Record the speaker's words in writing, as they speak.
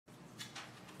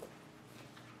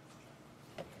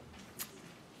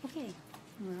Okay,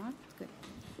 we're on. Good.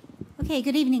 Okay,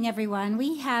 good evening, everyone.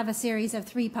 We have a series of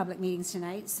 3 public meetings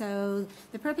tonight. So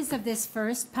the purpose of this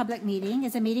first public meeting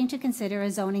is a meeting to consider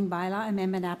a zoning bylaw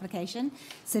amendment application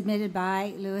submitted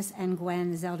by Louis and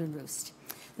Gwen Zeldenroost.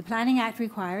 The Planning Act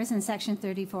requires in Section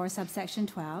 34, subsection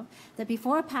 12, that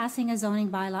before passing a zoning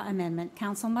bylaw amendment,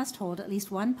 Council must hold at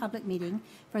least one public meeting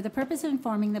for the purpose of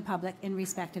informing the public in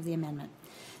respect of the amendment.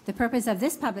 The purpose of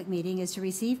this public meeting is to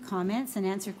receive comments and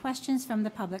answer questions from the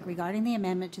public regarding the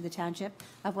amendment to the Township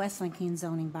of West Lincoln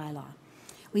zoning bylaw.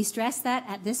 We stress that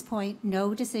at this point,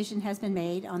 no decision has been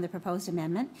made on the proposed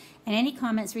amendment, and any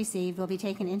comments received will be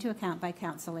taken into account by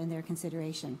Council in their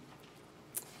consideration.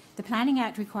 The Planning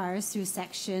Act requires through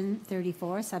Section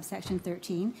 34, subsection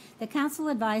 13, that Council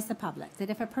advise the public that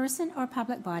if a person or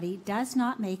public body does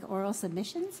not make oral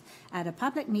submissions at a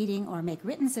public meeting or make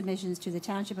written submissions to the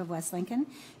Township of West Lincoln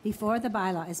before the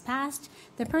bylaw is passed,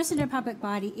 the person or public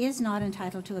body is not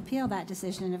entitled to appeal that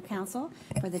decision of Council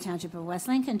for the Township of West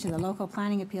Lincoln to the Local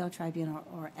Planning Appeal Tribunal,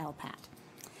 or LPAT.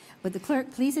 Would the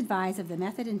clerk please advise of the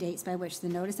method and dates by which the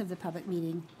notice of the public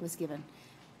meeting was given?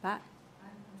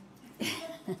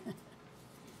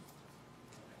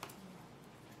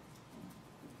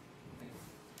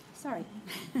 Sorry.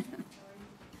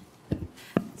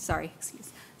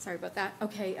 Sorry about that.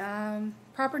 Okay,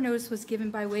 proper notice was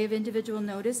given by way of individual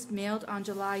notice mailed on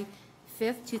July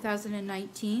 5th,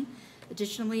 2019.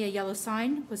 Additionally, a yellow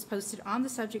sign was posted on the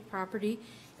subject property,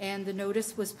 and the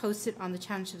notice was posted on the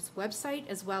Township's website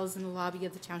as well as in the lobby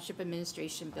of the Township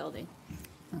Administration Building.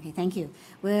 Okay, thank you.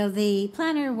 Will the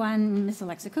planner one, Ms.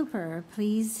 Alexa Cooper,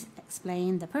 please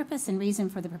explain the purpose and reason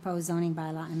for the proposed zoning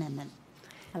bylaw amendment?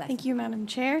 Alexa. Thank you, Madam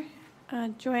Chair.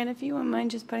 Joanne, if you wouldn't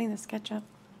mind just putting the sketch up.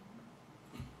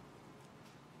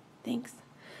 Thanks.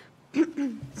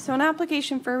 So an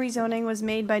application for rezoning was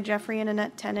made by Jeffrey and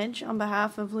Annette Tenage on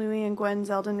behalf of Louis and Gwen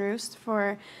Zeldenroost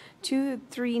for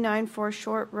 2394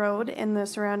 Short Road in the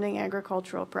surrounding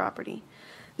agricultural property.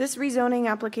 This rezoning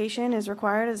application is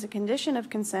required as a condition of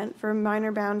consent for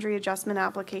minor boundary adjustment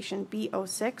application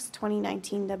B06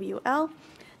 2019 WL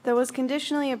that was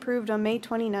conditionally approved on May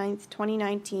 29,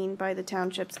 2019 by the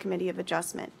Township's Committee of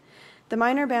Adjustment. The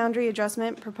minor boundary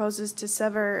adjustment proposes to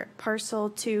sever Parcel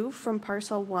 2 from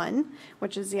Parcel 1,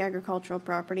 which is the agricultural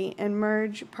property, and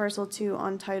merge Parcel 2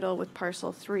 on title with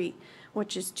Parcel 3,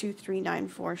 which is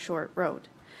 2394 Short Road.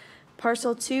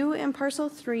 Parcel 2 and Parcel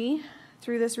 3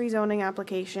 through this rezoning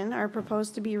application are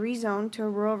proposed to be rezoned to a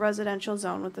rural residential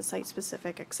zone with a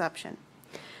site-specific exception.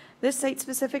 This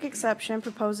site-specific exception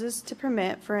proposes to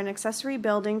permit for an accessory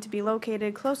building to be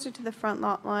located closer to the front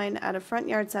lot line at a front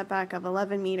yard setback of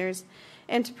 11 meters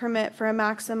and to permit for a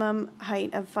maximum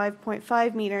height of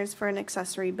 5.5 meters for an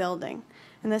accessory building.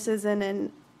 And this is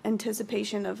in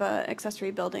anticipation of an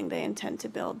accessory building they intend to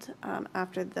build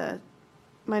after the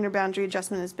minor boundary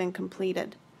adjustment has been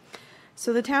completed.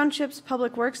 So the Township's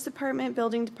Public Works Department,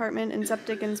 Building Department, and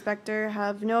Septic Inspector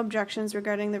have no objections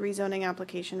regarding the rezoning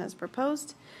application as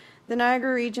proposed. The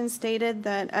Niagara region stated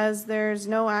that as there's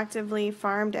no actively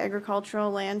farmed agricultural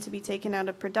land to be taken out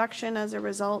of production as a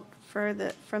result from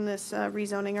this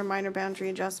rezoning or minor boundary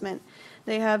adjustment,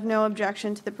 they have no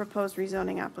objection to the proposed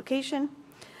rezoning application.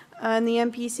 And the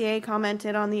MPCA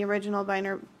commented on the original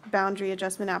minor boundary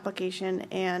adjustment application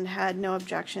and had no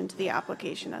objection to the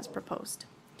application as proposed.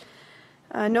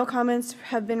 No comments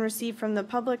have been received from the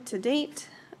public to date,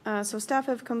 so staff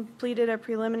have completed a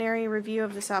preliminary review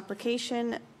of this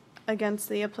application against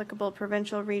the applicable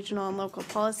provincial, regional, and local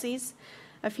policies.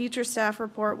 A future staff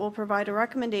report will provide a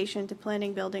recommendation to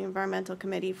Planning, Building, Environmental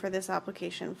Committee for this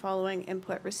application following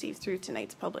input received through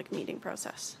tonight's public meeting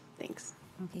process. Thanks.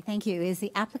 Okay, thank you. Is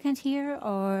the applicant here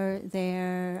or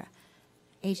their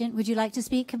agent? Would you like to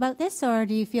speak about this, or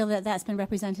do you feel that that's been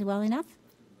represented well enough?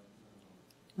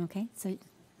 Okay, so,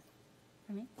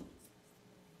 for me?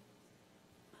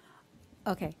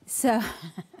 Okay, so,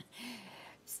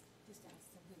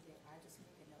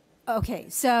 okay,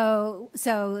 so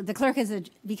the clerk is,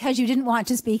 because you didn't want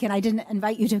to speak and I didn't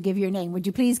invite you to give your name, would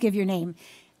you please give your name?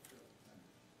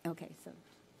 Okay, so,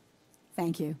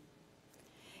 thank you.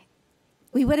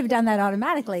 We would have done that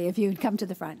automatically if you'd come to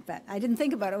the front, but I didn't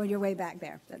think about it when you're way back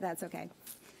there, but that's okay.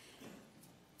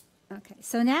 Okay,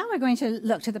 so now we're going to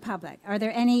look to the public. Are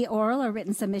there any oral or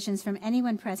written submissions from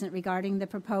anyone present regarding the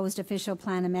proposed official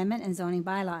plan amendment and zoning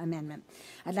bylaw amendment?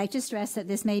 I'd like to stress that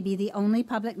this may be the only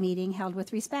public meeting held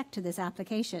with respect to this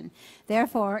application.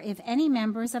 Therefore, if any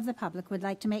members of the public would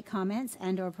like to make comments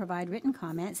and or provide written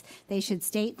comments, they should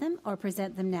state them or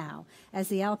present them now, as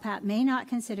the LPAT may not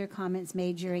consider comments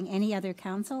made during any other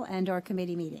council and or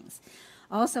committee meetings.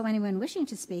 Also, anyone wishing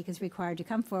to speak is required to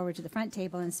come forward to the front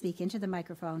table and speak into the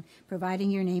microphone, providing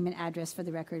your name and address for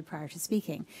the record prior to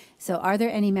speaking. So are there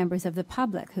any members of the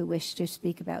public who wish to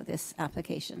speak about this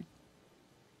application?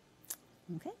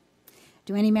 Okay.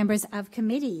 Do any members of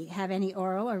committee have any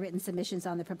oral or written submissions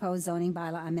on the proposed zoning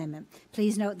bylaw amendment?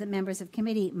 Please note that members of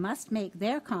committee must make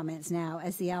their comments now,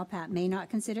 as the LPAT may not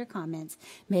consider comments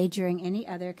made during any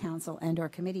other council and or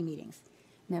committee meetings.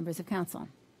 Members of council?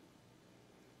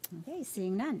 Okay,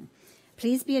 seeing none.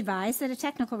 Please be advised that a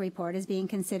technical report is being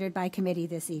considered by committee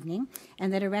this evening,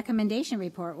 and that a recommendation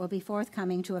report will be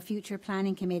forthcoming to a future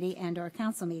planning committee and or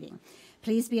council meeting.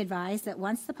 Please be advised that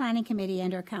once the planning committee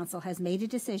and or council has made a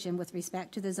decision with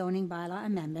respect to the zoning bylaw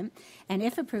amendment, and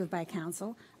if approved by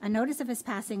council, a notice of its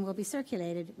passing will be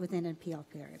circulated within an appeal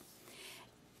period.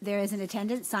 There is an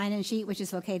attendance sign-in sheet which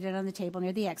is located on the table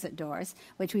near the exit doors,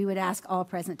 which we would ask all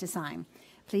present to sign.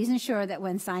 Please ensure that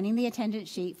when signing the attendance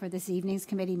sheet for this evening's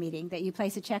committee meeting, that you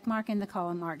place a check mark in the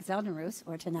column marked Zeldenroos,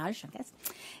 or Tenage, I guess,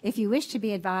 if you wish to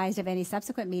be advised of any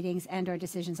subsequent meetings and or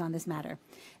decisions on this matter.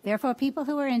 Therefore, people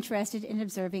who are interested in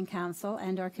observing council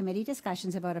and or committee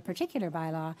discussions about a particular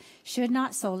bylaw should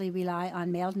not solely rely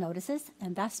on mailed notices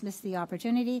and thus miss the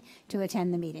opportunity to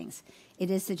attend the meetings. It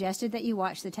is suggested that you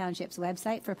watch the township's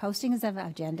website for postings of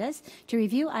agendas to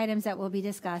review items that will be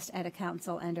discussed at a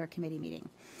council and or committee meeting.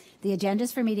 The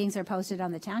agendas for meetings are posted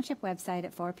on the township website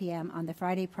at 4 p.m. on the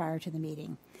Friday prior to the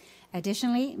meeting.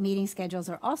 Additionally, meeting schedules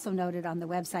are also noted on the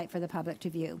website for the public to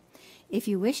view. If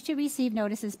you wish to receive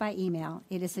notices by email,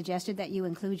 it is suggested that you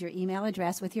include your email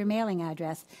address with your mailing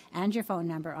address and your phone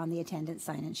number on the attendance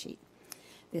sign-in sheet.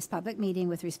 This public meeting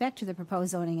with respect to the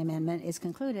proposed zoning amendment is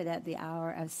concluded at the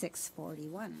hour of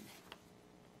 6:41.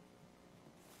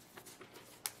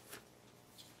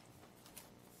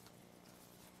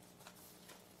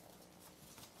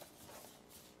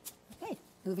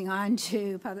 Moving on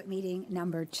to public meeting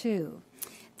number 2.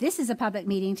 This is a public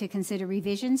meeting to consider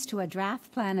revisions to a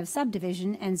draft plan of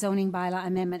subdivision and zoning bylaw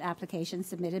amendment application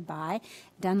submitted by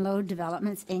Dunlow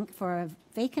Developments, Inc. for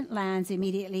vacant lands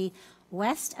immediately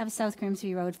west of South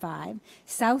Grimsby Road 5,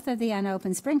 south of the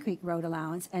unopened Spring Creek Road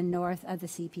allowance, and north of the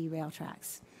CP rail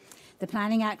tracks. The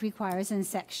Planning Act requires in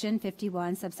Section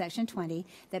 51, subsection 20,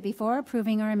 that before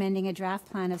approving or amending a draft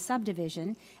plan of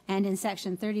subdivision, and in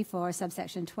Section 34,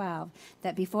 subsection 12,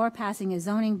 that before passing a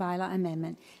zoning bylaw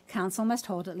amendment, council must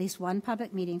hold at least one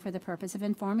public meeting for the purpose of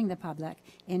informing the public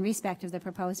in respect of the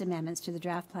proposed amendments to the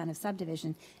draft plan of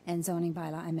subdivision and zoning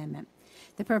bylaw amendment.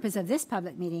 The purpose of this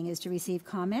public meeting is to receive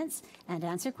comments and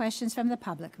answer questions from the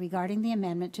public regarding the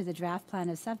amendment to the draft plan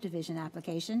of subdivision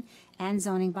application and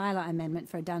zoning bylaw amendment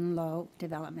for Dunlow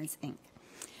Developments, Inc.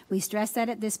 We stress that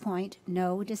at this point,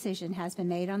 no decision has been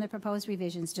made on the proposed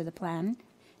revisions to the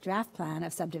draft plan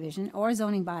of subdivision or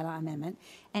zoning bylaw amendment,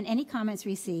 and any comments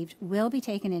received will be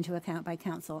taken into account by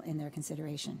council in their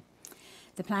consideration.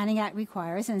 The Planning Act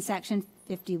requires in Section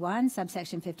 51,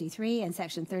 subsection 53, and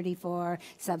Section 34,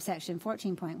 subsection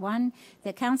 14.1,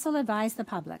 that council advise the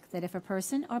public that if a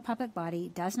person or public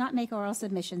body does not make oral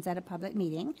submissions at a public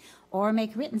meeting or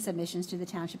make written submissions to the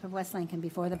Township of West Lincoln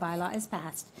before the bylaw is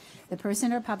passed, the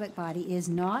person or public body is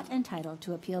not entitled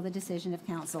to appeal the decision of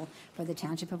council for the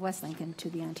Township of West Lincoln to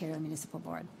the Ontario Municipal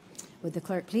Board. Would the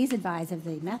clerk please advise of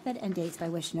the method and dates by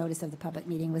which notice of the public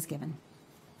meeting was given?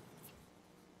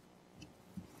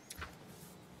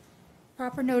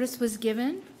 Proper notice was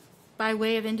given by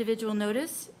way of individual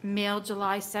notice, mailed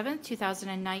July 7th,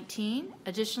 2019.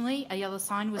 Additionally, a yellow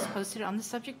sign was posted on the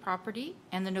subject property,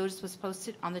 and the notice was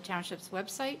posted on the township's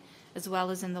website, as well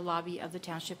as in the lobby of the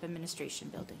Township Administration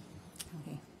Building.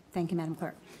 Okay. Thank you, Madam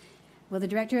Clerk. Will the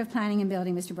Director of Planning and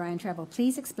Building, Mr. Brian Treble,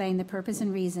 please explain the purpose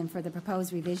and reason for the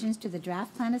proposed revisions to the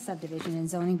draft plan of subdivision and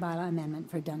zoning bylaw amendment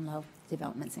for Dunlow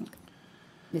Developments, Inc.?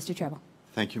 Mr. Treble.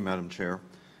 Thank you, Madam Chair.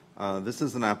 This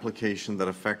is an application that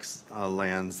affects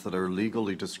lands that are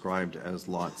legally described as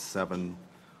Lot 7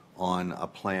 on a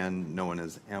plan known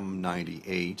as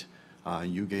M98.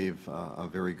 You gave a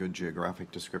very good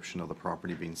geographic description of the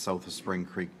property being south of Spring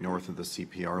Creek, north of the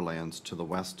CPR lands, to the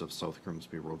west of South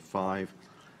Grimsby Road 5.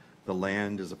 The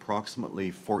land is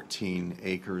approximately 14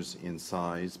 acres in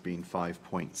size, being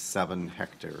 5.7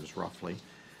 hectares roughly.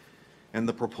 And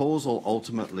the proposal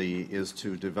ultimately is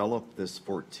to develop this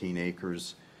 14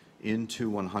 acres into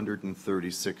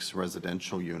 136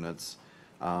 residential units,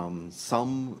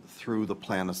 some through the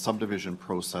plan of subdivision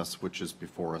process, which is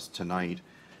before us tonight,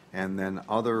 and then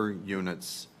other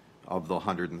units of the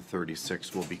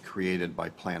 136 will be created by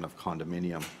plan of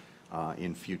condominium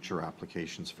in future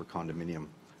applications for condominium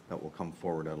that will come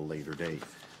forward at a later date.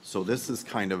 So this is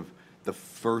kind of the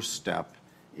first step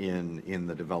in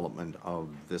the development of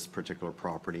this particular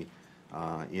property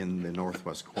in the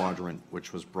northwest quadrant,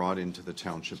 which was brought into the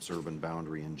township's urban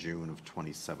boundary in June of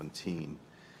 2017.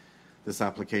 This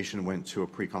application went to a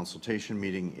pre-consultation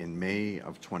meeting in May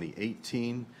of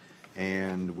 2018,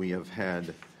 and we have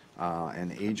had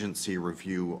an agency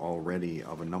review already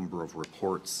of a number of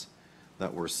reports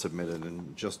that were submitted.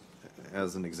 And just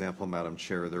as an example, Madam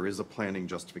Chair, there is a planning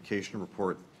justification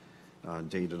report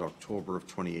dated October of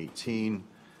 2018,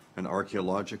 an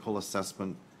archaeological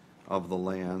assessment of the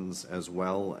lands, as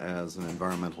well as an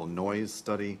environmental noise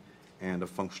study and a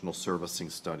functional servicing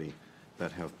study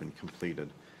that have been completed.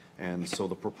 And so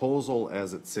the proposal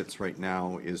as it sits right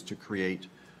now is to create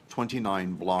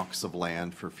 29 blocks of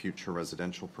land for future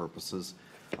residential purposes,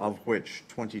 of which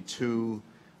 22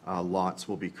 lots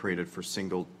will be created for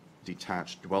single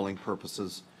detached dwelling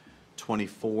purposes,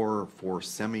 24 for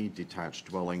semi-detached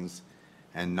dwellings,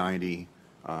 and 90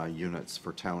 units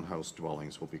for townhouse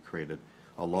dwellings will be created,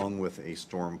 along with a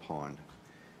storm pond.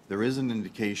 There is an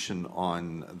indication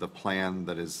on the plan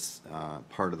that is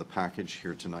part of the package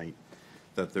here tonight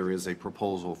that there is a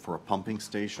proposal for a pumping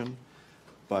station,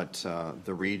 but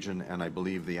the region and I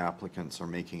believe the applicants are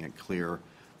making it clear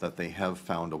that they have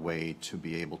found a way to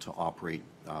be able to operate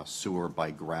sewer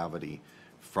by gravity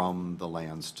from the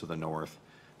lands to the north,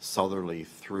 southerly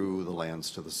through the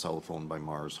lands to the south owned by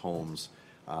Mars Homes,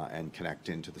 and connect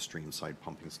into the streamside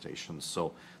pumping stations.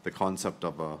 So the concept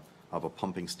of a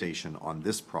pumping station on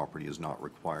this property is not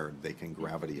required. They can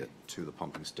gravity it to the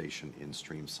pumping station in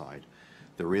streamside.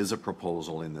 There is a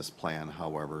proposal in this plan,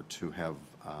 however, to have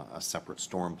a separate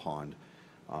storm pond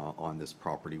on this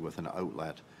property with an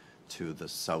outlet to the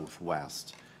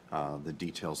southwest, the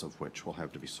details of which will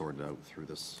have to be sorted out through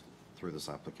this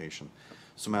application.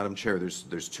 So, Madam Chair,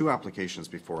 there's two applications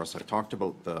before us. I've talked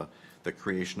about the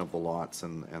creation of the lots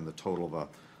and the total of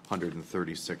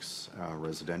 136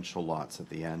 residential lots at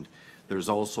the end. There's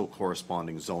also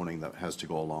corresponding zoning that has to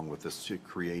go along with this to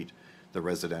create the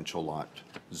residential lot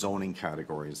zoning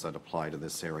categories that apply to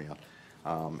this area.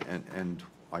 And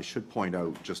I should point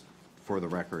out, just for the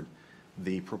record,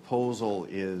 the proposal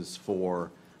is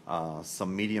for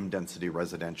some medium density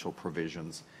residential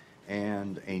provisions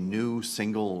and a new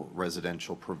single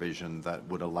residential provision that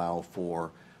would allow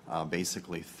for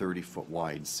basically 30-foot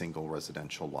wide single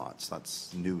residential lots.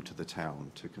 That's new to the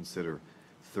town to consider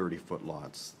 30-foot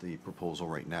lots. The proposal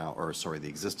right now, or sorry, the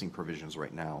existing provisions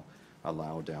right now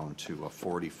allow down to a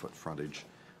 40-foot frontage.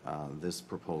 This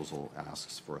proposal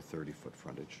asks for a 30-foot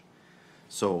frontage.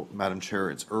 So, Madam Chair,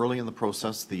 it's early in the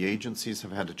process. The agencies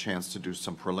have had a chance to do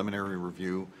some preliminary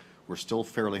review. We're still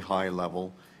fairly high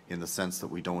level in the sense that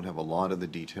we don't have a lot of the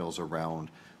details around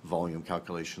volume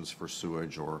calculations for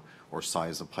sewage or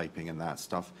size of piping and that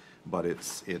stuff, but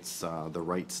it's the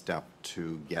right step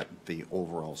to get the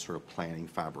overall sort of planning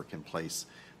fabric in place.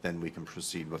 Then we can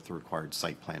proceed with the required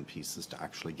site plan pieces to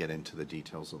actually get into the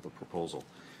details of the proposal.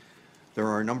 There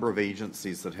are a number of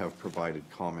agencies that have provided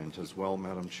comment as well,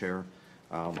 Madam Chair.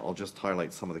 I'll just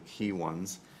highlight some of the key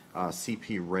ones.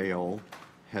 CP Rail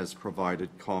has provided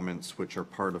comments which are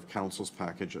part of Council's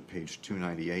package at page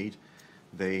 298.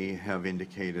 They have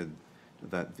indicated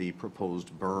that the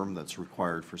proposed berm that's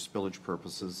required for spillage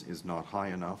purposes is not high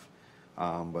enough,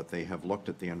 but they have looked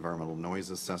at the environmental noise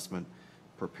assessment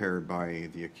prepared by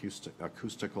the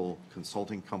acoustical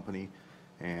consulting company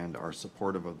and are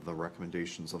supportive of the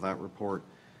recommendations of that report,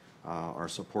 are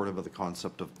supportive of the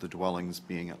concept of the dwellings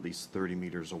being at least 30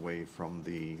 meters away from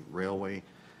the railway,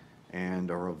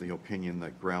 and are of the opinion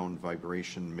that ground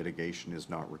vibration mitigation is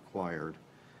not required,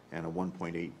 and a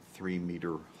 1.83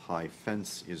 meter high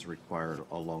fence is required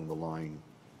along the line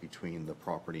between the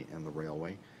property and the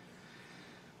railway.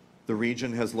 The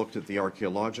region has looked at the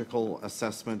archaeological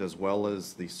assessment as well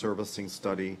as the servicing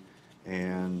study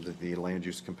and the land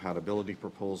use compatibility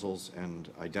proposals, and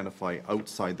identify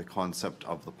outside the concept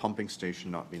of the pumping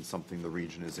station not being something the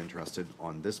region is interested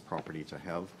on this property to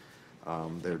have.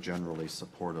 They're generally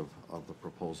supportive of the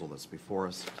proposal that's before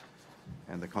us,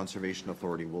 and the Conservation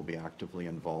Authority will be actively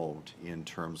involved in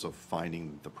terms of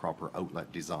finding the proper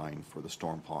outlet design for the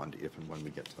storm pond if and when we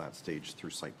get to that stage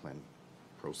through site plan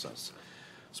process.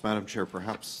 So, Madam Chair,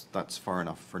 perhaps that's far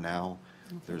enough for now.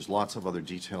 Okay. There's lots of other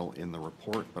detail in the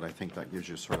report, but I think that gives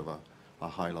you sort of a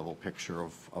high-level picture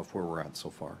of where we're at so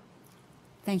far.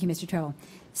 Thank you, Mr. Trowell.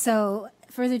 So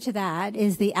further to that,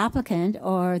 is the applicant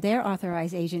or their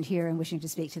authorized agent here and wishing to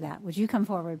speak to that? Would you come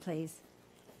forward, please?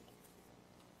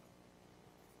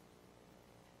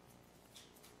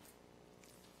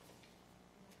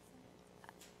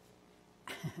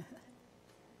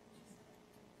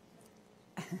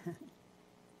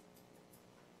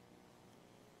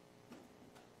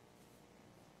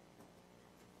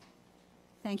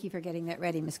 Thank you for getting that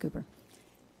ready, Ms. Cooper.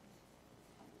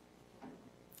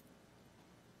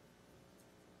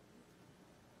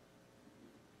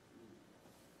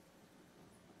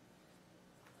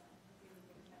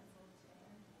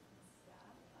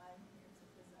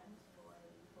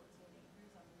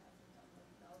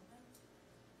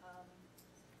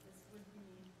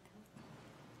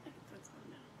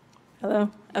 Hello?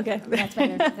 Okay. That's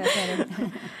better. That's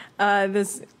better.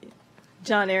 This,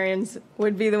 John Arians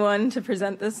would be the one to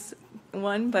present this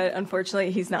one, but unfortunately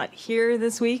he's not here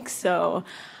this week, so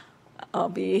I'll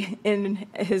be in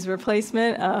his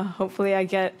replacement. Hopefully I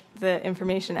get the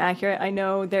information accurate. I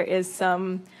know there is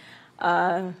some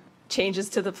changes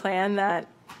to the plan that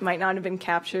might not have been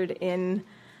captured in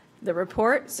the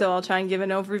report, so I'll try and give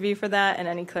an overview for that and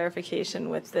any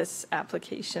clarification with this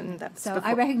application that's So before.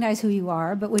 I recognize who you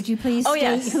are, but would you please Oh, state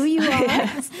yes. who you are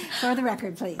Yes. for the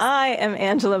record, please? I am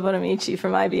Angela Bonamici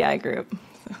from IBI Group.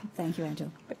 Thank you,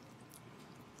 Angela.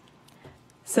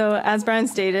 So as Brian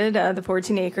stated, the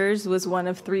 14 acres was one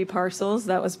of 3 parcels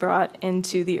that was brought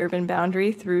into the urban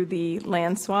boundary through the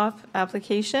land swap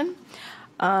application.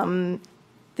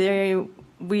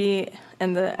 We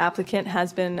and the applicant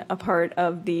has been a part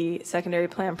of the secondary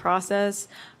plan process.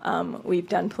 We've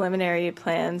done preliminary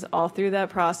plans all through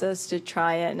that process to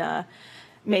try and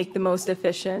make the most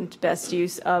efficient, best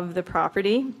use of the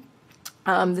property.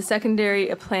 The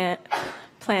secondary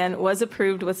plan was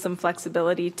approved with some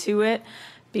flexibility to it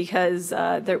because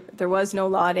there was no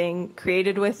lotting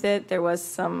created with it. There was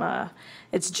some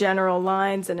its general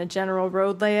lines and a general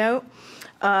road layout.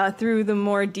 Through the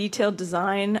more detailed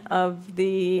design of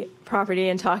the property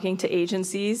and talking to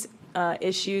agencies,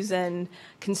 issues and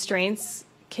constraints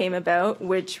came about,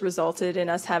 which resulted in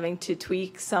us having to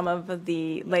tweak some of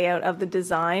the layout of the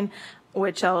design,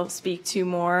 which I'll speak to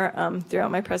more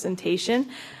throughout my presentation.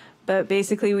 But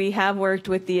basically, we have worked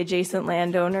with the adjacent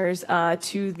landowners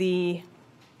to the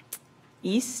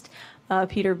east,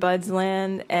 Peter Budd's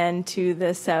land, and to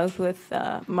the south with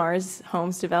Mars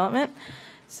Homes Development.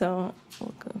 So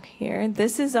we'll go here.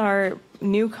 This is our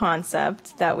new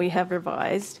concept that we have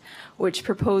revised, which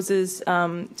proposes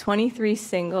 23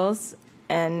 singles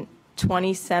and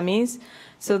 20 semis.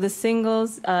 So the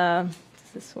singles, does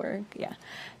this work? Yeah.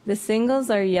 The singles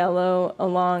are yellow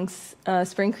along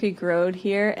Spring Creek Road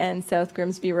here and South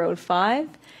Grimsby Road 5,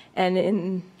 and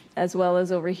in as well as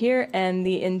over here, and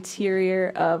the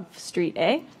interior of Street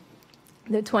A.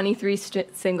 The 23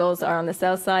 singles are on the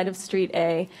south side of Street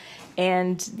A,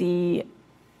 and the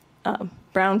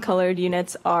brown-colored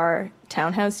units are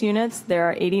townhouse units. There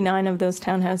are 89 of those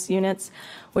townhouse units,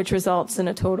 which results in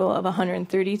a total of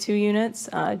 132 units.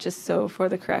 Just so for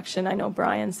the correction, I know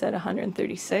Brian said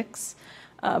 136,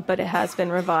 but it has been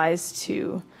revised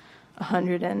to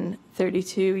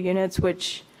 132 units,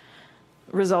 which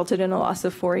resulted in a loss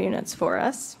of 4 units for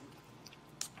us.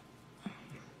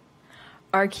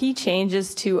 Our key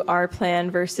changes to our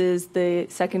plan versus the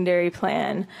secondary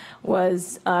plan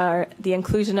was the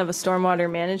inclusion of a stormwater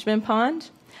management pond.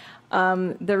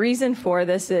 The reason for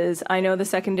this is I know the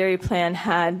secondary plan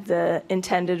had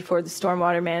intended for the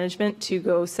stormwater management to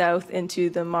go south into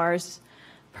the Mars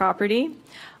property.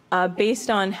 Based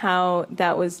on how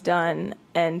that was done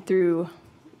and through,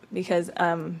 because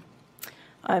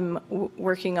I'm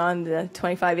working on the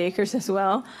 25 acres as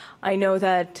well. I know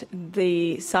that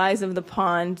the size of the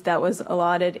pond that was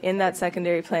allotted in that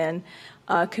secondary plan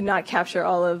could not capture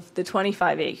all of the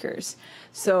 25 acres.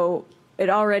 So it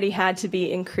already had to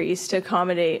be increased to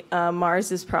accommodate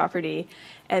Mars's property.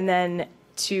 And then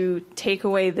to take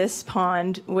away this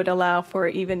pond would allow for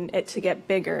even it to get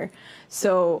bigger.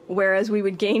 So whereas we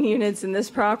would gain units in this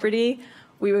property,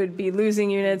 we would be losing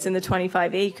units in the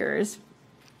 25 acres.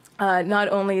 Not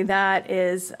only that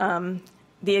is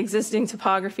the existing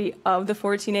topography of the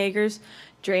 14 acres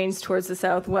drains towards the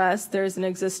southwest. There's an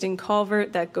existing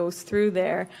culvert that goes through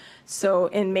there. So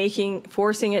in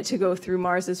forcing it to go through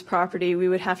Mars's property, we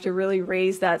would have to really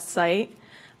raise that site,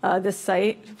 this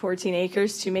site, 14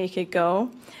 acres, to make it go.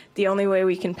 The only way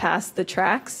we can pass the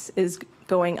tracks is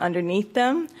going underneath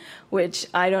them, which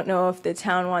I don't know if the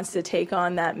town wants to take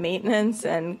on that maintenance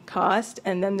and cost.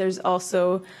 And then there's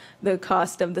also the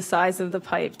cost of the size of the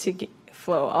pipe to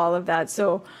flow all of that.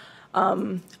 So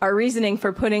our reasoning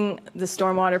for putting the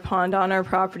stormwater pond on our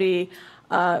property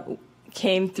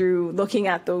came through looking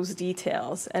at those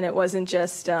details. And it wasn't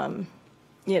just,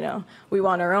 we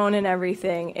want our own and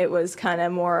everything. It was kind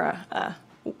of more,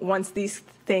 once these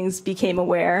things became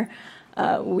aware,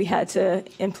 we had to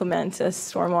implement a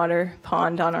stormwater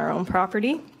pond on our own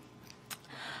property.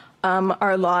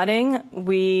 Our lotting,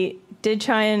 we did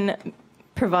try and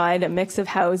provide a mix of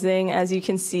housing. As you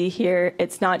can see here,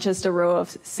 it's not just a row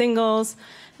of singles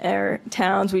or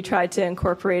towns. We tried to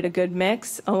incorporate a good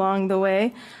mix along the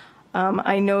way.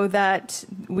 I know that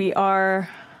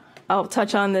I'll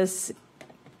touch on this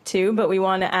too, but we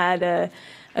want to add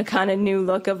a kind of new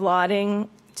look of lotting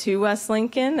to West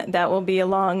Lincoln that will be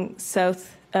along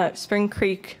South Spring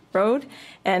Creek Road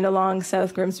and along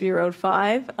South Grimsby Road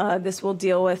 5. This will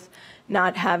deal with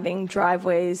not having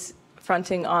driveways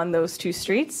fronting on those two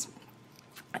streets.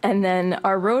 And then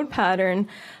our road pattern,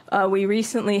 we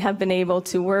recently have been able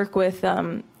to work with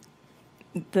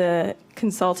the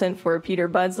consultant for Peter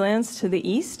Budd's lands to the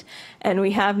east, and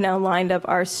we have now lined up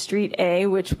our Street A,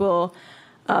 which will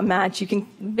match. You can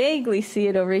vaguely see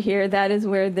it over here. That is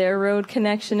where their road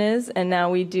connection is, and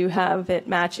now we do have it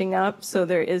matching up, so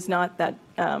there is not that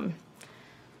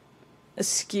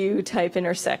askew type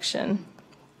intersection.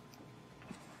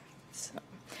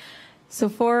 So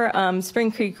for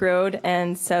Spring Creek Road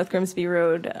and South Grimsby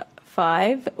Road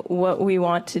 5, what we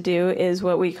want to do is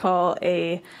what we call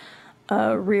a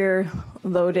rear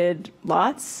loaded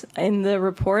lots. In the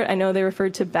report, I know they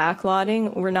referred to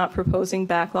backlotting. We're not proposing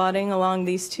backlotting along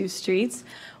these two streets.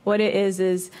 What it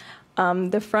is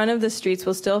the front of the streets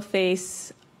will still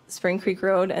face Spring Creek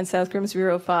Road and South Grimsby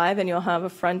Road 5, and you'll have a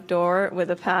front door with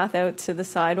a path out to the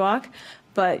sidewalk.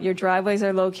 But your driveways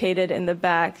are located in the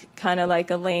back, kind of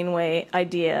like a laneway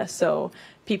idea. So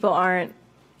people aren't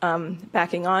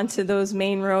backing onto those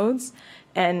main roads.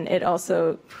 And it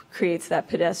also creates that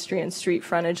pedestrian street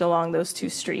frontage along those two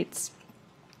streets.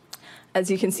 As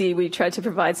you can see, we tried to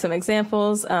provide some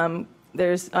examples.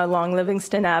 There's along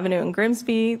Livingston Avenue in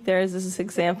Grimsby. There's this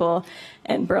example,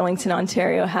 and Burlington,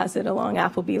 Ontario has it along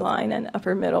Appleby Line and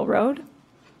Upper Middle Road.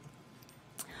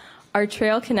 Our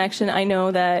trail connection, I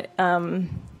know that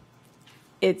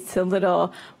it's a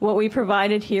little, what we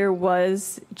provided here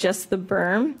was just the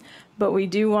berm, but we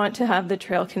do want to have the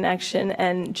trail connection.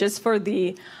 And just for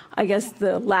the, I guess,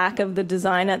 the lack of the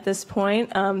design at this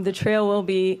point, the trail will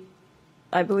be,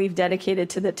 I believe, dedicated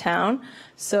to the town.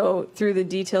 So through the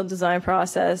detailed design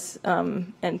process,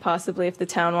 and possibly if the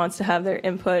town wants to have their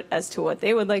input as to what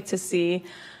they would like to see,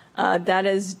 that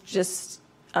is just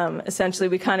essentially,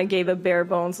 we kind of gave a bare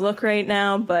bones look right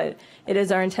now, but it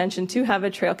is our intention to have a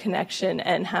trail connection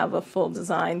and have a full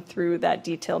design through that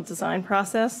detailed design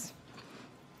process.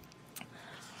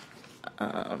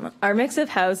 Our mix of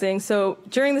housing, so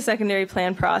during the secondary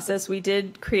plan process, we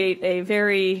did create a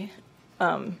very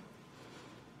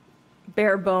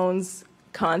bare bones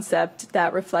concept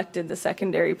that reflected the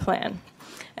secondary plan.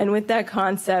 And with that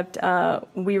concept,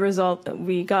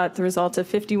 we got the result of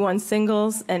 51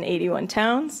 singles and 81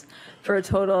 towns for a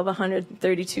total of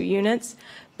 132 units.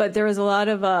 But there was a lot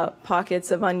of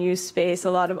pockets of unused space, a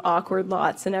lot of awkward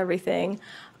lots and everything.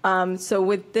 So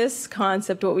with this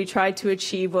concept, what we tried to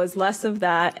achieve was less of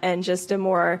that and just a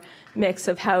more mix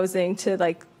of housing to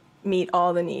like meet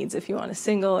all the needs, if you want a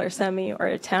single or semi or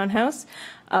a townhouse.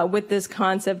 With this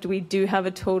concept, we do have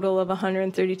a total of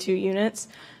 132 units.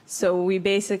 So we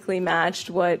basically matched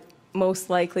what most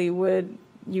likely you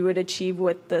would achieve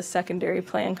with the secondary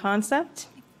plan concept.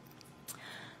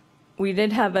 We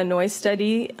did have a noise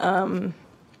study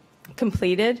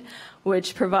completed,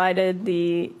 which provided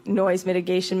the noise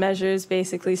mitigation measures,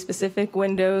 basically specific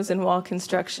windows and wall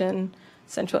construction,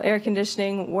 central air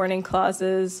conditioning, warning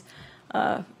clauses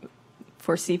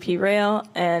for CP rail,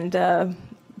 and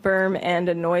berm and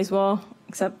a noise wall,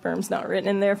 except berm's not written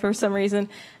in there for some reason,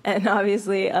 and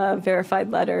obviously a verified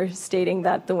letter stating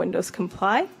that the windows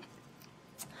comply.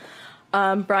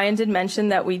 Brian did mention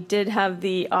that we did have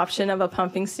the option of a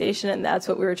pumping station, and that's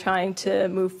what we were trying to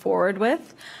move forward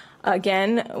with.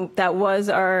 Again, that was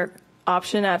our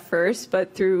option at first,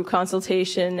 but through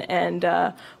consultation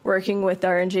and working with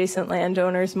our adjacent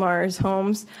landowners, Mars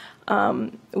Homes,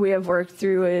 we have worked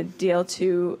through a deal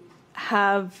to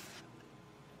have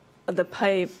the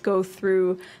pipe go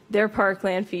through their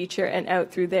parkland feature and out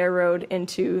through their road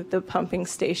into the pumping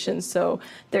station. So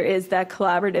there is that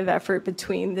collaborative effort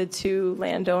between the two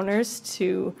landowners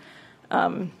to,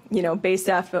 based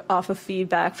off of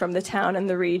feedback from the town and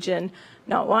the region,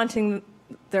 not wanting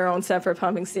their own separate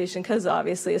pumping station because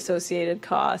obviously associated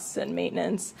costs and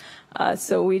maintenance.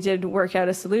 So we did work out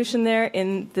a solution there.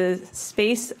 In the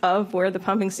space of where the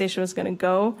pumping station was going to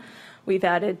go, we've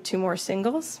added 2 more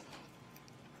singles.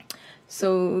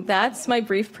 So that's my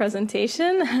brief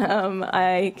presentation.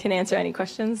 I can answer any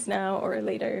questions now or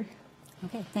later.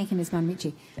 Okay, thank you, Ms.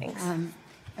 Bonamici. Thanks.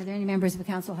 Are there any members of the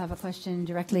council who have a question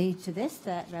directly to this,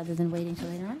 that rather than waiting till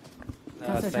later on?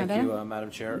 Councillor Thank Trombetta? you,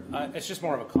 Madam Chair. It's just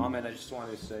more of a comment. I just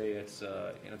wanted to say it's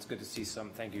it's good to see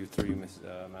thank you through you,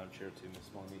 Madam Chair, to Ms.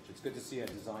 Molamich. It's good to see a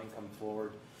design come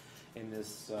forward in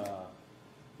this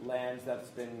land that's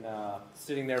been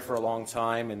sitting there for a long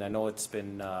time, and I know it's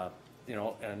been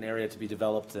an area to be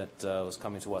developed that was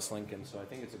coming to West Lincoln. So I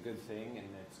think it's a good thing, and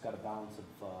it's got a balance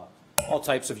of all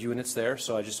types of units there.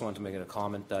 So I just wanted to make it a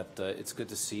comment that it's good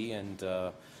to see, and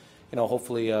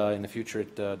hopefully in the future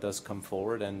it does come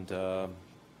forward, and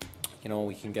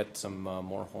we can get some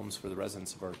more homes for the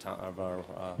residents of our town,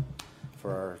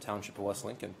 for our township of West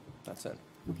Lincoln. That's it.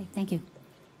 Okay, thank you.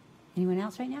 Anyone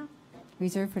else right now?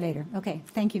 Reserved for later. Okay,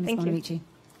 thank you, Ms. Thank you. Bonamici.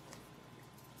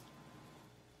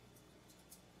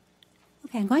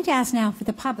 Okay, I'm going to ask now for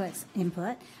the public's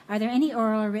input. Are there any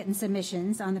oral or written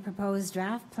submissions on the proposed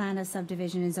draft plan of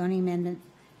subdivision and zoning amendment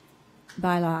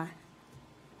bylaw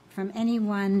from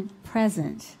anyone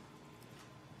present?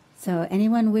 So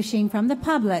anyone wishing from the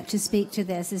public to speak to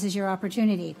this is your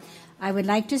opportunity. I would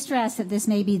like to stress that this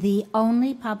may be the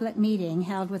only public meeting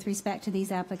held with respect to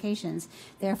these applications.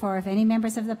 Therefore, if any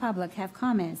members of the public have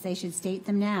comments, they should state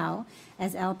them now,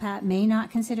 as LPAT may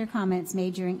not consider comments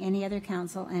made during any other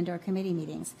council and/or committee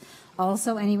meetings.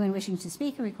 Also, anyone wishing to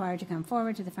speak are required to come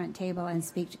forward to the front table and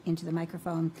speak into the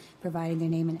microphone, providing their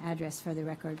name and address for the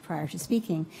record prior to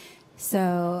speaking.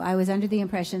 So I was under the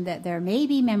impression that there may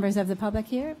be members of the public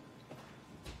here.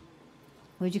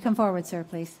 Would you come forward, sir,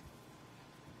 please?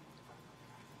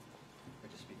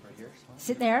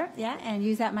 Sit there, yeah, and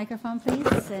use that microphone,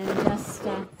 please, and just...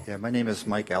 Yeah, my name is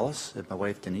Mike Ellis, and my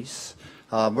wife Denise.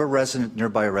 We're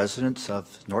nearby residents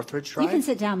of Northridge Drive. You can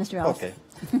sit down, Mr. Ellis. Okay.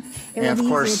 It And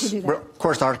will of be easier to do that.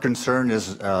 course, our concern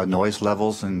is noise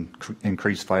levels and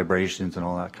increased vibrations and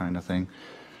all that kind of thing.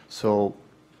 So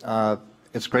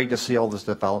it's great to see all this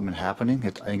development happening.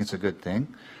 I think it's a good thing.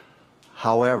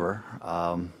 However,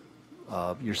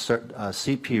 your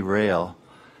CP Rail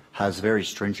has very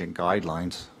stringent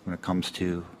guidelines when it comes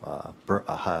to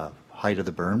height of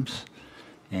the berms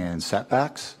and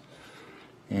setbacks.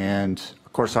 And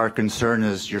of course, our concern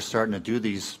is you're starting to do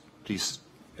these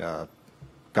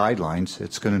guidelines.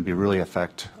 It's going to be really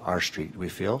affect our street, we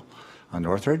feel, on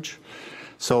Northridge.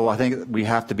 So I think we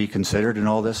have to be considered in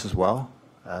all this as well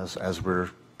as we're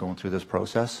going through this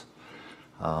process.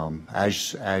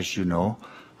 As you know,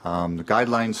 the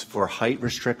guidelines for height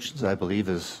restrictions, I believe,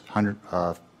 is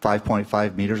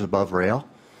 5.5 meters above rail.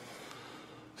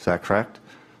 Is that correct?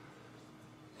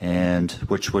 And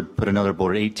which would put another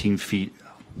about 18 feet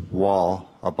wall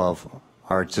above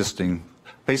our existing.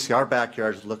 Basically, our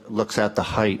backyard looks at the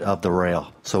height of the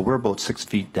rail. So we're about 6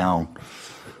 feet down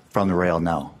from the rail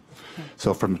now.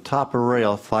 So from the top of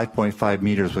rail, 5.5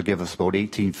 meters would give us about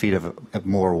 18 feet of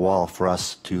more wall for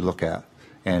us to look at,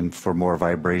 and for more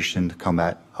vibration to come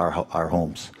at our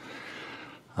homes.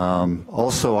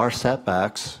 Also, our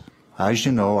setbacks, as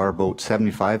you know, are about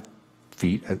 75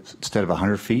 feet instead of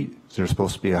 100 feet. They're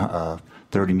supposed to be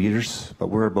 30 meters, but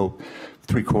we're about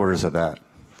 3/4 of that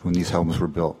when these homes were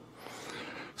built.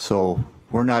 So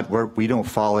we don't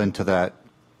fall into that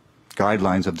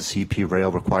guidelines of the CP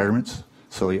rail requirements.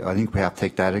 So I think we have to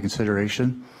take that into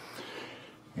consideration.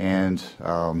 And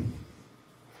what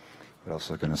else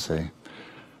was I going to say?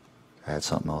 I had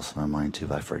something else in my mind too,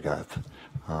 but I forgot.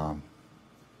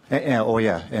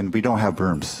 And we don't have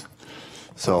berms.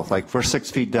 So like we're 6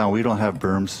 feet down, we don't have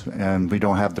berms, and we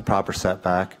don't have the proper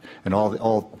setback, and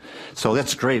so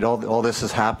that's great. All this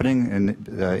is happening,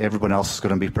 and everyone else is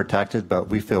going to be protected, but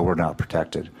we feel we're not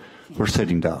protected. We're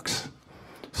sitting ducks.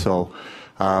 So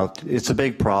it's a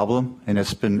big problem, and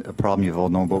it's been a problem you've all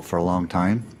known about for a long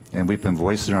time, and we've been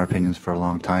voicing our opinions for a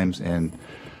long time, and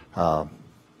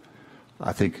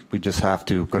I think we just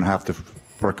going to have to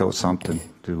work out something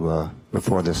to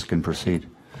before this can proceed.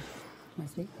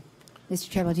 Mr.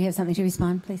 Chairman, do you have something to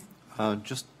respond, please?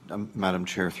 Madam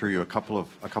Chair, through you, a couple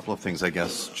of things, I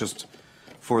guess. Just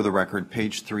for the record,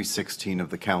 page 316 of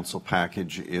the council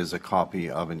package is a copy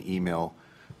of an email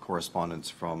correspondence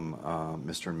from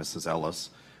Mr. and Mrs.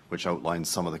 Ellis, which outlines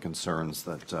some of the concerns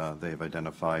that they've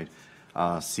identified.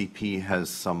 CP has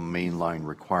some mainline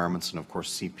requirements, and of course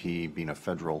CP, being a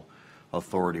federal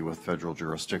authority with federal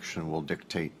jurisdiction, will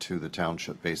dictate to the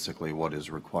township basically what is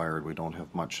required. We don't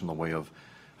have much in the way of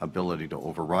ability to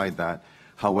override that.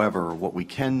 However, what we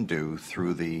can do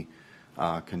through the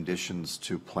conditions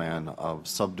to plan of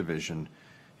subdivision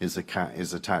is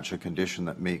attach a condition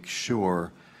that makes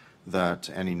sure that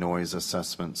any noise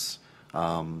assessments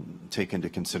take into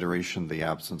consideration the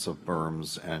absence of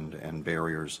berms and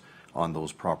barriers on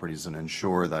those properties, and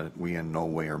ensure that we in no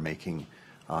way are making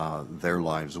their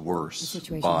lives worse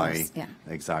situation by worse, yeah.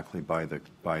 exactly by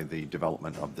the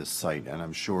development of this site. And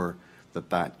I'm sure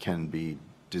that can be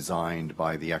designed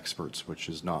by the experts, which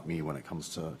is not me when it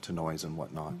comes to noise and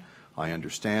whatnot. I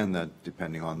understand that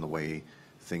depending on the way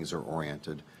things are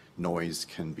oriented, noise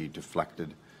can be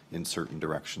deflected in certain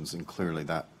directions, and clearly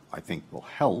that, I think, will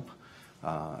help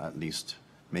at least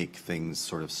make things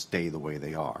sort of stay the way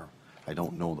they are. I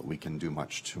don't know that we can do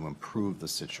much to improve the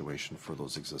situation for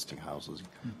those existing houses,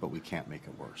 but we can't make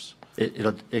it worse.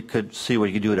 It could see what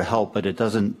you can do to help, but it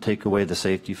doesn't take away the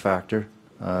safety factor.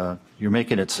 You're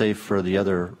making it safe for the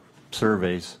other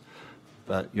surveys,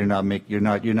 but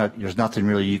there's nothing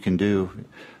really you can do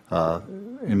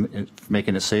in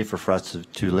making it safer for us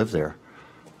to live there.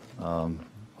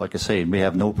 Like I say, we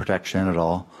have no protection at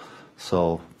all.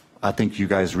 So I think you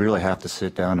guys really have to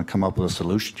sit down and come up with a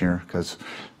solution here, because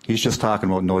he's just talking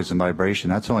about noise and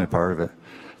vibration. That's only part of it.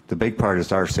 The big part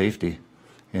is our safety,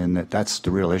 and that's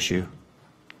the real issue.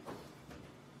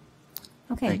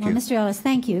 Okay, Thank well, you. Mr. Ellis,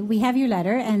 thank you. We have your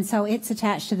letter, and so it's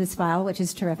attached to this file, which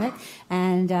is terrific.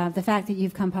 And the fact that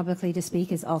you've come publicly to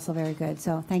speak is also very good.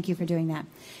 So thank you for doing that.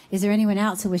 Is there anyone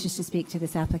else who wishes to speak to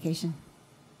this application?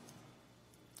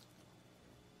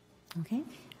 Okay.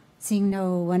 Seeing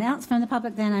no one else from the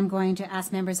public, then I'm going to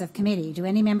ask members of committee. Do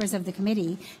any members of the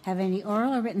committee have any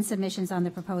oral or written submissions on the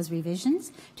proposed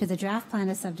revisions to the draft plan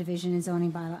of subdivision and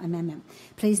zoning bylaw amendment?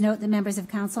 Please note that members of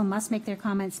council must make their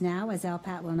comments now, as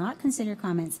LPAT will not consider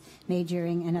comments made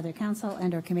during another council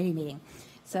and or committee meeting.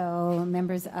 So,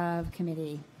 members of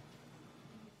committee.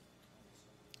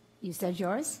 You said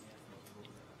yours?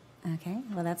 Okay,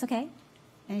 well, that's okay.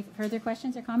 Any further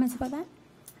questions or comments about that?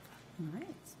 All right.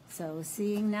 So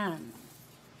seeing none,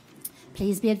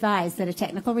 please be advised that a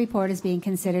technical report is being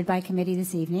considered by committee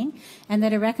this evening, and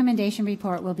that a recommendation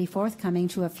report will be forthcoming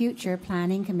to a future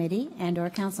planning committee and or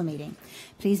council meeting.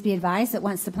 Please be advised that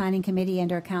once the planning committee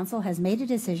and or council has made a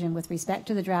decision with respect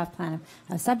to the draft plan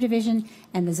of subdivision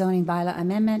and the zoning bylaw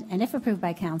amendment, and if approved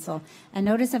by council, a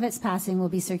notice of its passing will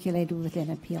be circulated within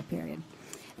an appeal period.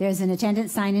 There's an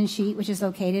attendance sign-in sheet which is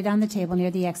located on the table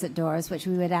near the exit doors, which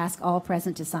we would ask all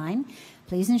present to sign.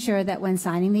 Please ensure that when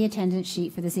signing the attendance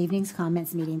sheet for this evening's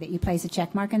comments meeting that you place a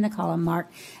check mark in the column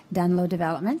marked Dunlow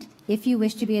Development if you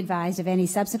wish to be advised of any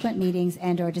subsequent meetings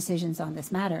and or decisions on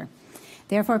this matter.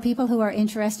 Therefore, people who are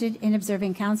interested in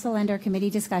observing council and or committee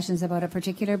discussions about a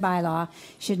particular bylaw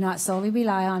should not solely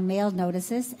rely on mailed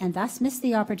notices and thus miss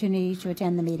the opportunity to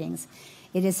attend the meetings.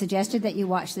 It is suggested that you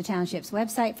watch the township's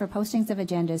website for postings of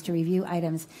agendas to review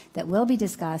items that will be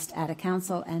discussed at a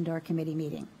council and or committee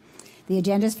meeting. The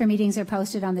agendas for meetings are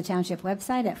posted on the township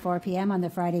website at 4 p.m. on the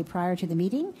Friday prior to the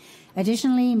meeting.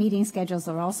 Additionally, meeting schedules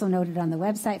are also noted on the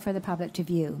website for the public to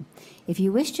view. If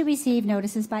you wish to receive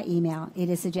notices by email, it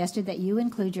is suggested that you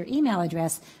include your email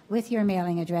address with your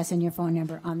mailing address and your phone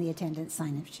number on the attendance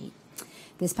sign-up sheet.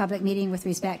 This public meeting with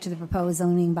respect to the proposed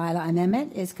zoning bylaw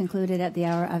amendment is concluded at the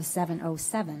hour of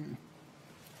 7:07.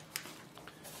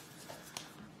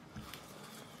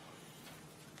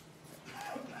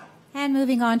 And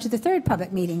moving on to the third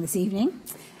public meeting this evening.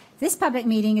 This public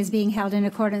meeting is being held in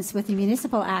accordance with the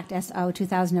Municipal Act SO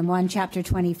 2001, Chapter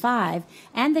 25,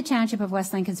 and the Township of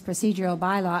West Lincoln's procedural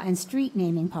bylaw and street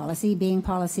naming policy, being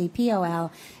policy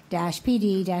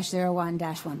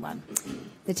POL-PD-01-11.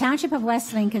 The Township of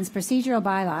West Lincoln's procedural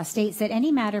bylaw states that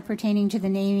any matter pertaining to the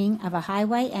naming of a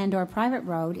highway and or private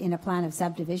road in a plan of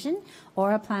subdivision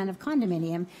or a plan of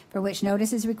condominium for which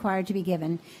notice is required to be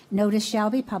given, notice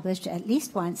shall be published at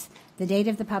least once, the date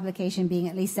of the publication being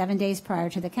at least 7 days prior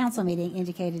to the council meeting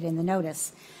indicated in the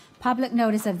notice. Public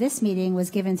notice of this meeting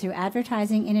was given through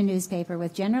advertising in a newspaper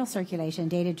with general circulation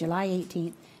dated July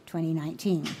 18,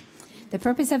 2019. The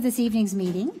purpose of this evening's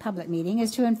public meeting,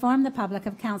 is to inform the public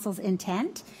of council's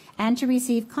intent and to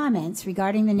receive comments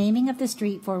regarding the naming of the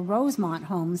street for Rosemont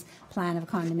Homes plan of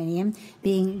condominium,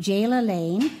 being Jayla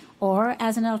Lane, or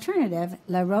as an alternative,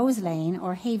 La Rose Lane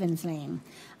or Havens Lane.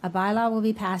 A bylaw will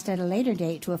be passed at a later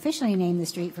date to officially name the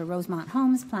street for Rosemont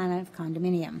Homes plan of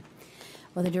condominium.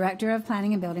 Will the Director of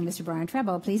Planning and Building, Mr. Brian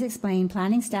Treble, please explain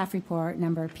Planning Staff Report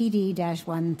number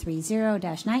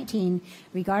PD-130-19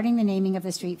 regarding the naming of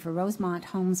the street for Rosemont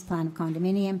Homes plan of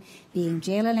condominium, being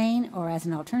Jayla Lane, or as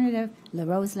an alternative, La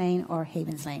Rose Lane or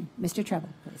Havens Lane. Mr. Treble,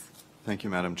 please. Thank you,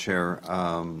 Madam Chair.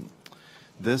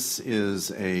 This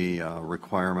is a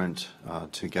requirement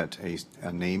to get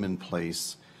a name in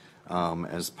place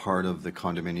as part of the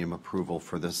condominium approval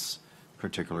for this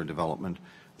particular development.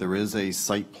 There is a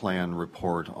site plan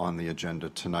report on the agenda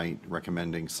tonight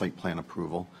recommending site plan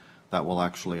approval that will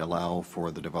actually allow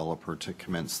for the developer to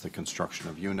commence the construction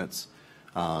of units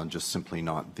just simply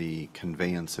not the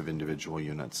conveyance of individual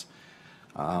units.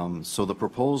 So the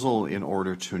proposal, in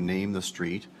order to name the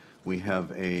street, we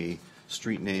have a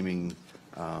street naming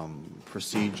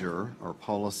procedure or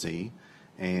policy,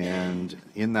 and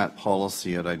in that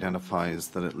policy it identifies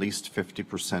that at least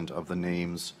 50% of the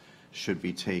names should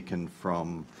be taken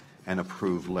from an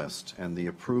approved list, and the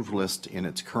approved list in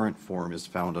its current form is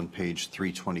found on page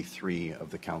 323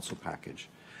 of the council package.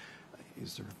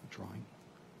 Is there a drawing?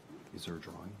 Is there a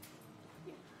drawing?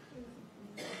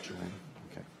 Drawing?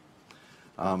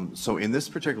 Okay. So in this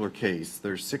particular case,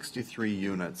 there's 63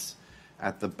 units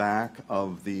at the back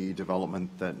of the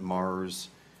development that Mars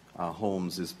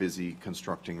Homes is busy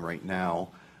constructing right now.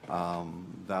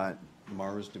 That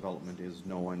Mars development is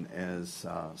known as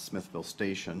Smithville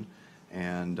Station,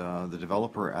 and the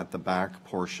developer at the back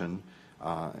portion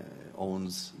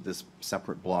owns this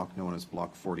separate block known as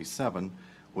Block 47,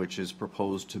 which is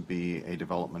proposed to be a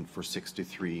development for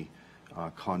 63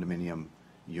 condominium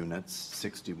units,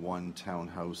 61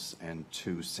 townhouse and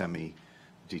 2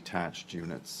 semi-detached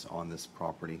units on this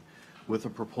property, with a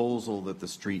proposal that the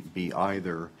street be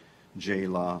either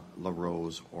Jayla, La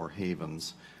Rose, or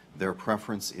Havens. Their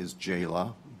preference is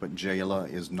Jayla, but Jayla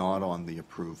is not on the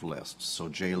approved list. So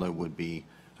Jayla would be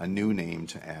a new name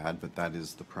to add, but that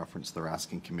is the preference they're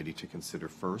asking committee to consider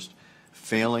first.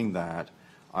 Failing that,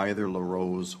 either La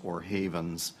Rose or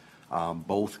Havens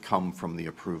both come from the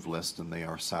approved list, and they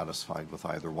are satisfied with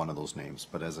either one of those names.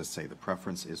 But as I say, the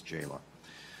preference is Jayla.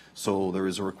 So there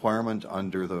is a requirement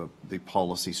under the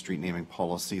policy, street naming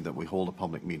policy, that we hold a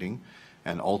public meeting,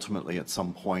 and ultimately at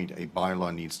some point a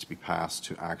bylaw needs to be passed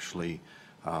to actually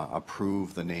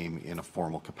approve the name in a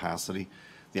formal capacity.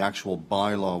 The actual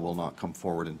bylaw will not come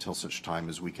forward until such time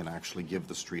as we can actually give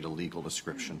the street a legal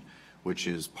description, which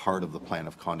is part of the plan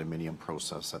of condominium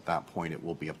process. At that point it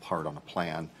will be a part on a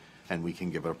plan, and we can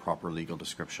give it a proper legal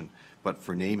description. But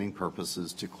for naming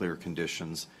purposes, to clear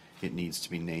conditions, it needs to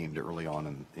be named early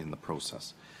on in the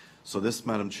process. So this,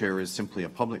 Madam Chair, is simply a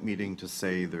public meeting to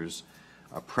say there's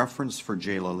a preference for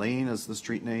Jayla Lane as the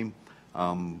street name,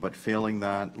 but failing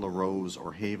that, La Rose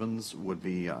or Havens would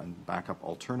be backup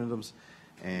alternatives,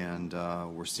 and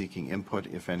we're seeking input,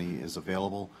 if any is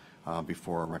available,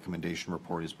 before a recommendation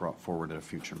report is brought forward at a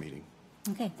future meeting.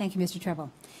 Okay, thank you, Mr.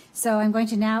 Treble. So I'm going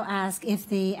to now ask if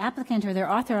the applicant or their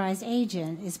authorized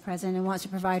agent is present and wants to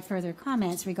provide further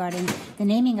comments regarding the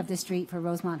naming of the street for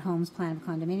Rosemont Homes Plan of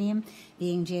Condominium,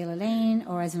 being Jayla Lane,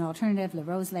 or as an alternative, La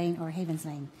Rose Lane or Havens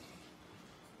Lane.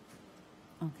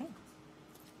 Okay.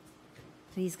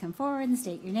 Please come forward and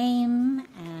state your name,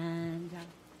 and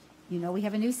you know we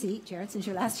have a new seat, Jared, since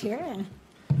you're last here, and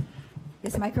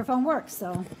this microphone works,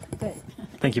 so good.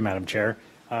 Thank you, Madam Chair.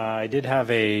 I did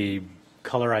have a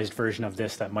colorized version of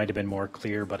this that might have been more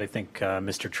clear, but I think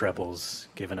Mr. Treble's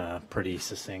given a pretty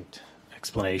succinct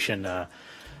explanation.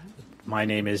 My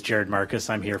name is Jared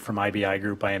Marcus. I'm here from IBI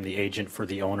Group. I am the agent for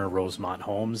the owner, Rosemont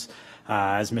Homes.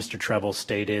 As Mr. Treble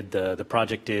stated, the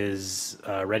project is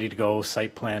ready to go,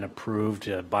 site plan approved,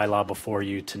 bylaw before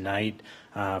you tonight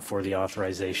for the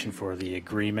authorization for the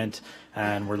agreement,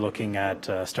 and we're looking at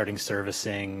starting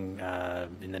servicing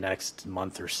in the next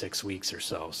month or 6 weeks or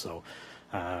so. So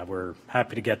we're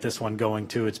happy to get this one going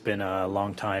too. It's been a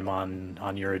long time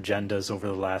on your agendas over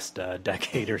the last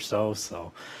decade or so.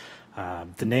 So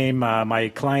the name, my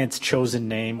client's chosen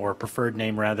name, or preferred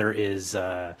name rather, is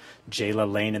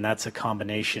Jayla Lane, and that's a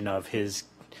combination of his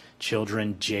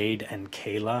children Jade and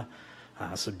Kayla.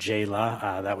 So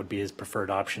Jayla, that would be his preferred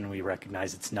option. We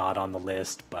recognize it's not on the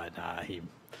list, but he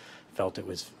felt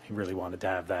he really wanted to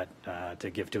have that to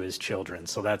give to his children.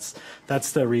 So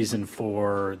that's the reason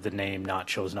for the name not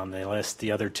chosen on the list.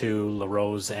 The other two, La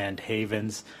Rose and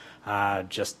Havens,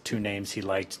 just two names he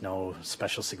liked, no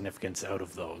special significance out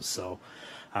of those. So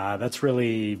that's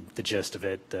really the gist of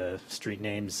it. The street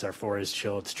names are for his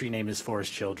children. Street name is for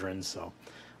his children. So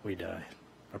we'd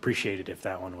appreciate it if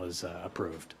that one was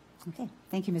approved. Okay,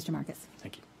 thank you, Mr. Marcus.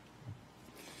 Thank you.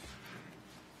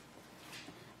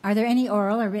 Are there any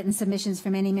oral or written submissions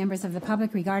from any members of the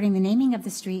public regarding the naming of the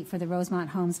street for the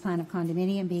Rosemont Homes Plan of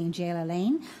Condominium, being Jayla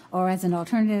Lane, or as an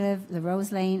alternative, La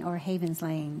Rose Lane or Havens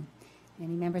Lane?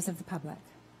 Any members of the public?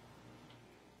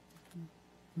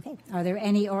 Okay. Are there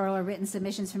any oral or written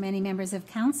submissions from any members of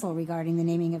council regarding the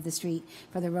naming of the street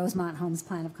for the Rosemont Homes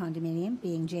Plan of Condominium,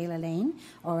 being Jayla Lane,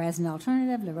 or as an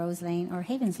alternative, La Rose Lane or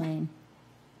Havens Lane?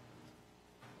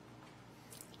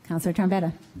 Councillor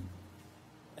Trombetta.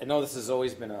 I know this has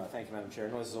always been thank you, Madam Chair.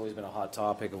 I know this has always been a hot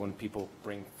topic of when people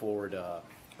bring forward a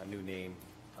new name.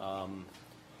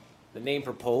 The name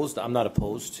proposed, I'm not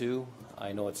opposed to.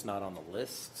 I know it's not on the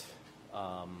list.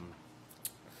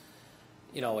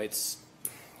 You know, it's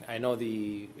I know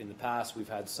in the past, we've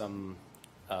had some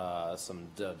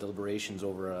deliberations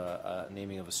over a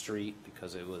naming of a street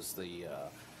because it was the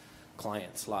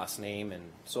client's last name and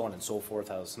so on and so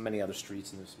forth, as many other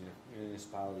streets in this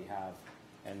municipality have.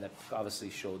 And that obviously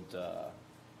showed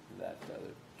that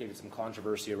gave it some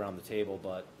controversy around the table.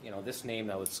 But, you know, this name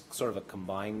that was sort of a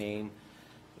combined name,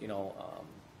 you know,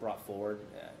 brought forward,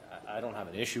 I don't have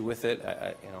an issue with it.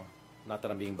 You know, not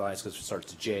that I'm being biased because it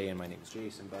starts with J and my name is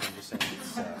Jason, but I'm just saying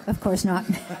it's... Of course not.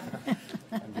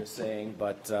 I'm just saying,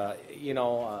 but, you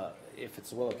know, if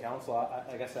it's the will of council,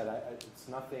 like I said, it's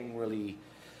nothing really,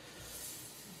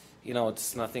 you know,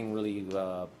 it's nothing really,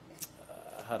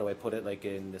 how do I put it, like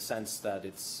in the sense that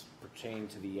it's pertained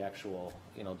to the actual,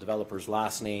 you know, developer's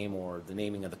last name or the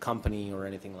naming of the company or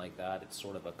anything like that. It's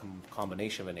sort of a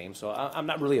combination of a name. So I'm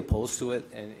not really opposed to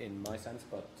it in my sense,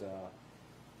 but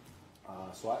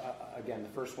so again, the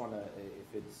first one,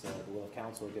 if it's the will of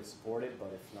council, it gets supported,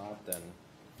 but if not, then,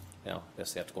 you know, I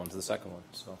guess they have to go into the second one,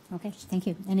 so. Okay, thank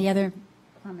you. Any other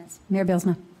comments? Mayor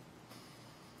Bilsma.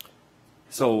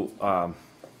 So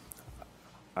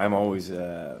I'm always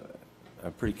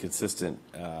pretty consistent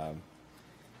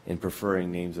in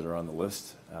preferring names that are on the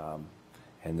list.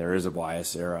 And there is a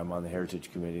bias there. I'm on the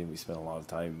Heritage Committee, and we spent a lot of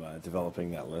time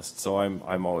developing that list. So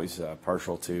I'm always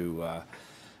partial to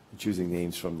choosing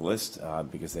names from the list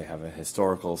because they have a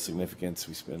historical significance.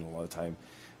 We spend a lot of time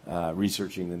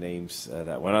researching the names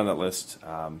that went on that list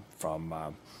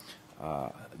from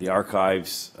the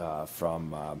archives,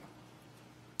 from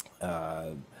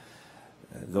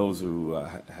those who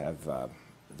have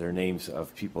their names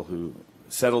of people who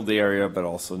settled the area, but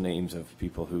also names of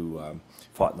people who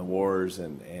fought in the wars,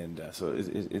 and so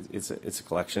it's a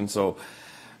collection. So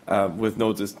with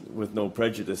no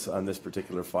prejudice on this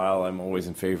particular file, I'm always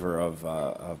in favor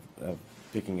of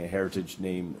picking a heritage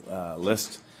name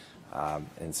list,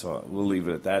 and so we'll leave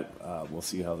it at that. We'll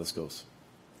see how this goes.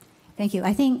 Thank you.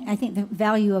 I think the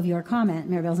value of your comment,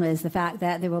 Mayor Bilsma, is the fact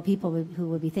that there will people who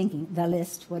will be thinking, the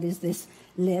list, what is this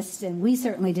list? And we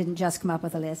certainly didn't just come up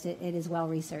with a list. It is well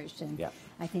researched, and yeah.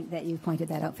 I think that you've pointed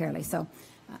that out fairly. So,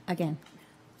 again,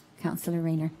 Councillor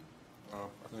Rayner.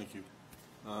 Thank you.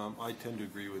 I tend to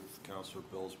agree with Councillor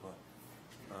Bilsma.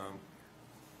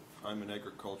 I'm an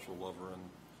agricultural lover, and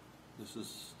this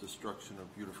is destruction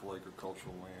of beautiful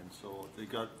agricultural land. So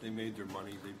they made their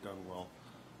money. They've done well.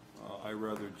 I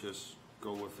rather just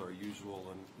go with our usual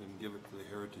and give it to the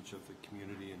heritage of the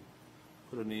community and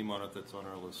put a name on it that's on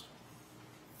our list.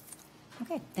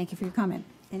 Okay, thank you for your comment.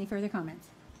 Any further comments?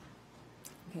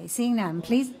 Okay, seeing none,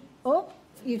 please. Oh,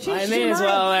 you changed your mind. I may as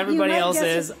well. Everybody else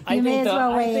is. I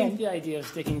think the idea of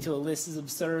sticking to a list is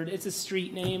absurd. It's a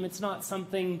street name. It's not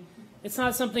something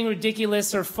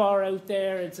ridiculous or far out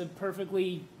there. It's a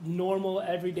perfectly normal,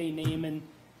 everyday name, and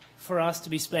for us to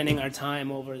be spending our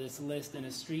time over this list and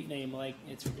a street name, like,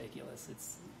 it's ridiculous.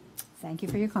 Thank you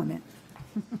for your comment.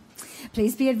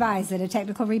 Please be advised that a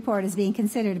technical report is being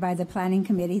considered by the Planning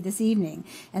Committee this evening,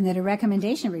 and that a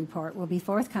recommendation report will be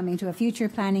forthcoming to a future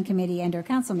Planning Committee and/or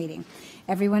Council meeting.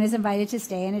 Everyone is invited to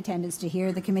stay in attendance to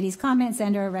hear the committee's comments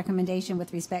and/or a recommendation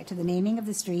with respect to the naming of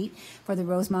the street for the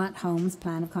Rosemont Homes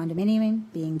Plan of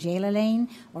Condominium, being Jayla Lane,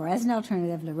 or as an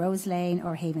alternative, La Rose Lane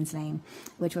or Havens Lane,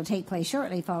 which will take place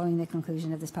shortly following the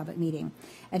conclusion of this public meeting.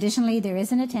 Additionally, there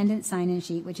is an attendance sign-in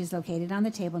sheet which is located on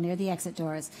the table near the exit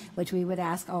doors, which we would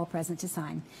ask all present to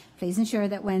sign. Please ensure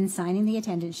that when signing the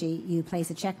attendance sheet, you place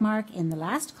a check mark in the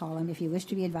last column if you wish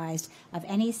to be advised of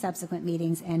any subsequent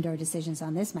meetings and/or decisions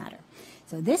on this matter.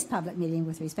 So this public meeting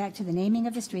with respect to the naming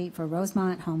of the street for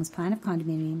Rosemont Homes Plan of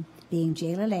Condominium, being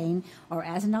Jayla Lane, or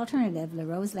as an alternative, La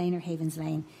Rose Lane or Havens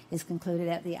Lane, is concluded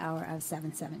at the hour of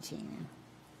 7:17.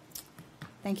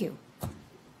 Thank you.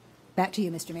 Back to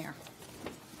you, Mr. Mayor.